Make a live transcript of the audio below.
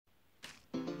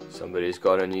Somebody's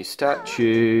got a new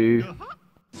statue.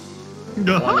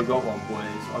 Finally got one,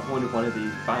 boys. I've wanted one of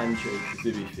these Banjo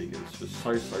Kazooie figures for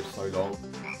so long.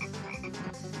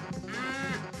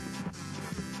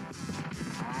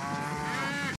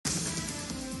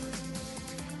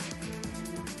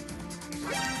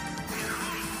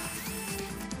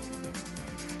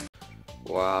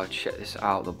 Wow, check this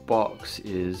out. The box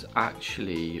is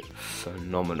actually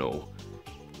phenomenal.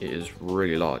 It is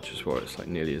really large as well. It's like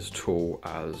nearly as tall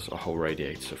as a whole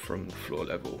radiator from the floor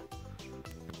level.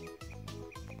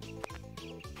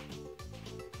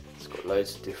 It's got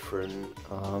loads of different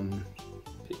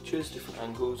pictures, different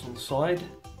angles inside.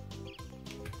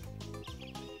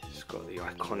 It's got the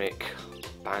iconic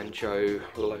Banjo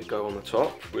logo on the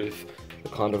top with the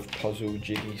kind of puzzle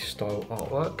jiggy style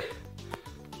artwork.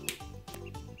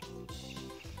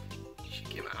 Check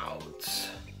him out.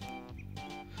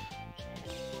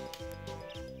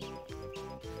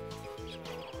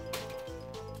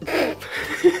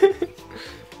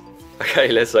 Okay,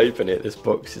 let's open it. This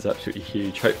box is absolutely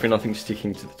huge. Hopefully nothing's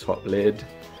sticking to the top lid.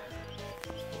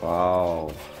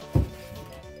 Wow.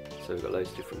 So we've got loads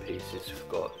of different pieces. We've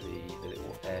got the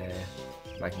little air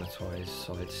magnetised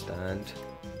side stand.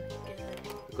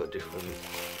 We've got different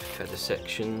feather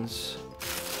sections.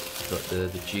 We've got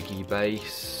the jiggy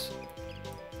base.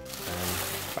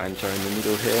 And Banjo in the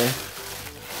middle here.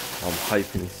 I'm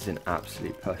hoping this is in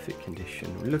absolute perfect condition.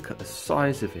 Look at the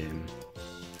size of him.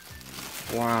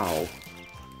 Wow.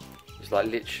 It's like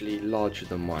literally larger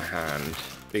than my hand.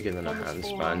 Bigger than a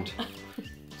handspan.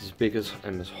 It's as big as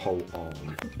Emma's whole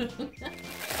arm.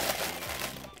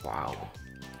 Wow.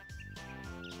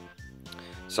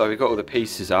 So we've got all the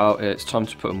pieces out. It's time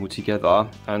to put them all together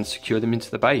and secure them into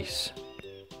the base.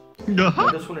 I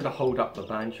just wanted to hold up the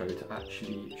Banjo to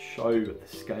actually show the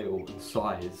scale and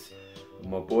size.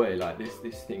 My boy, like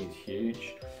this thing is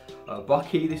huge.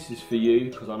 Bucky, this is for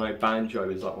you because I know Banjo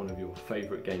is like one of your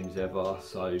favourite games ever,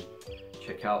 so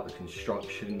check out the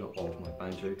construction of my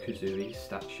Banjo Kazooie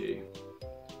statue.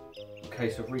 Okay,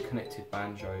 so I've reconnected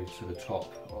Banjo to the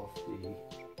top of the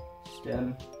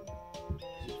stem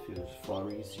because it feels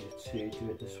far easier to do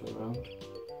it this way around.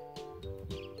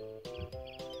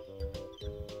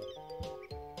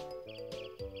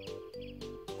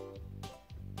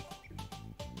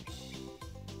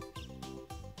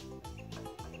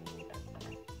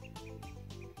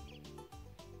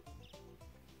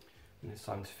 And it's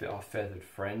time to fit our feathered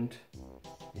friend.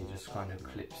 He just kind of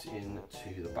clips in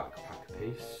to the backpack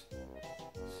piece.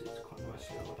 Sits quite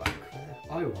nicely on the back there.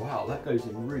 Oh wow, that goes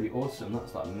in really awesome.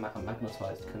 That's like a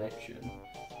magnetised connection.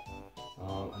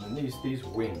 And then these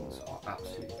wings are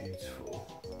absolutely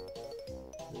beautiful.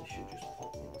 They should just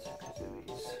pop into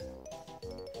Kazooie's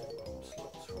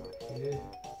slots right here.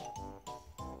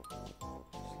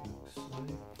 Just like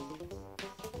so.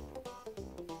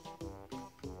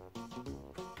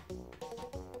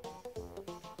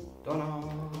 Ta-da!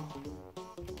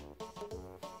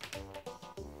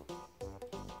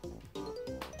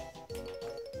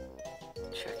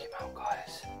 Check him out,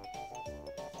 guys.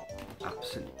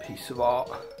 Absolute piece of art.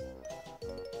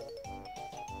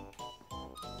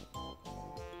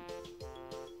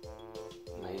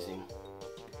 Amazing.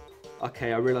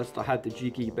 Okay, I realised I had the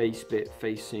jiggy base bit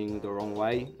facing the wrong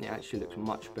way. It actually looks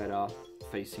much better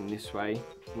facing this way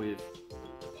with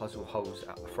the puzzle holes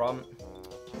at the front.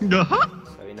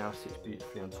 So he now sits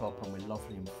beautifully on top and we're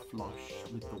lovely and flush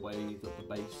with the way that the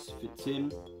base fits in.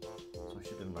 So I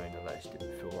should have known that just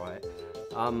didn't feel right.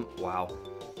 Wow,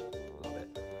 love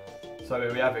it. So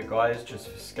here we have it, guys, just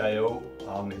for scale.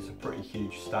 It's a pretty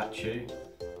huge statue.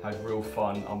 Had real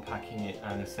fun unpacking it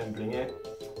and assembling it.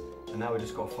 And now we've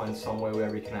just got to find somewhere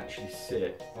where we can actually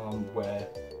sit, where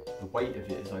the weight of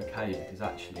it is okay, because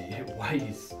actually it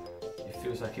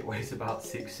feels like it weighs about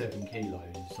 6-7 kilos,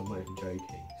 I'm not even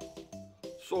joking.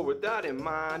 So with that in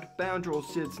mind, Banjo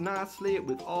sits nicely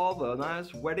with all the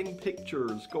nice wedding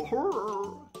pictures. Go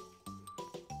horror!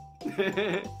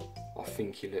 I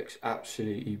think he looks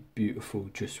absolutely beautiful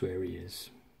just where he is.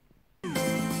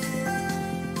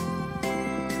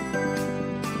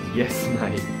 Yes,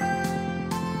 mate.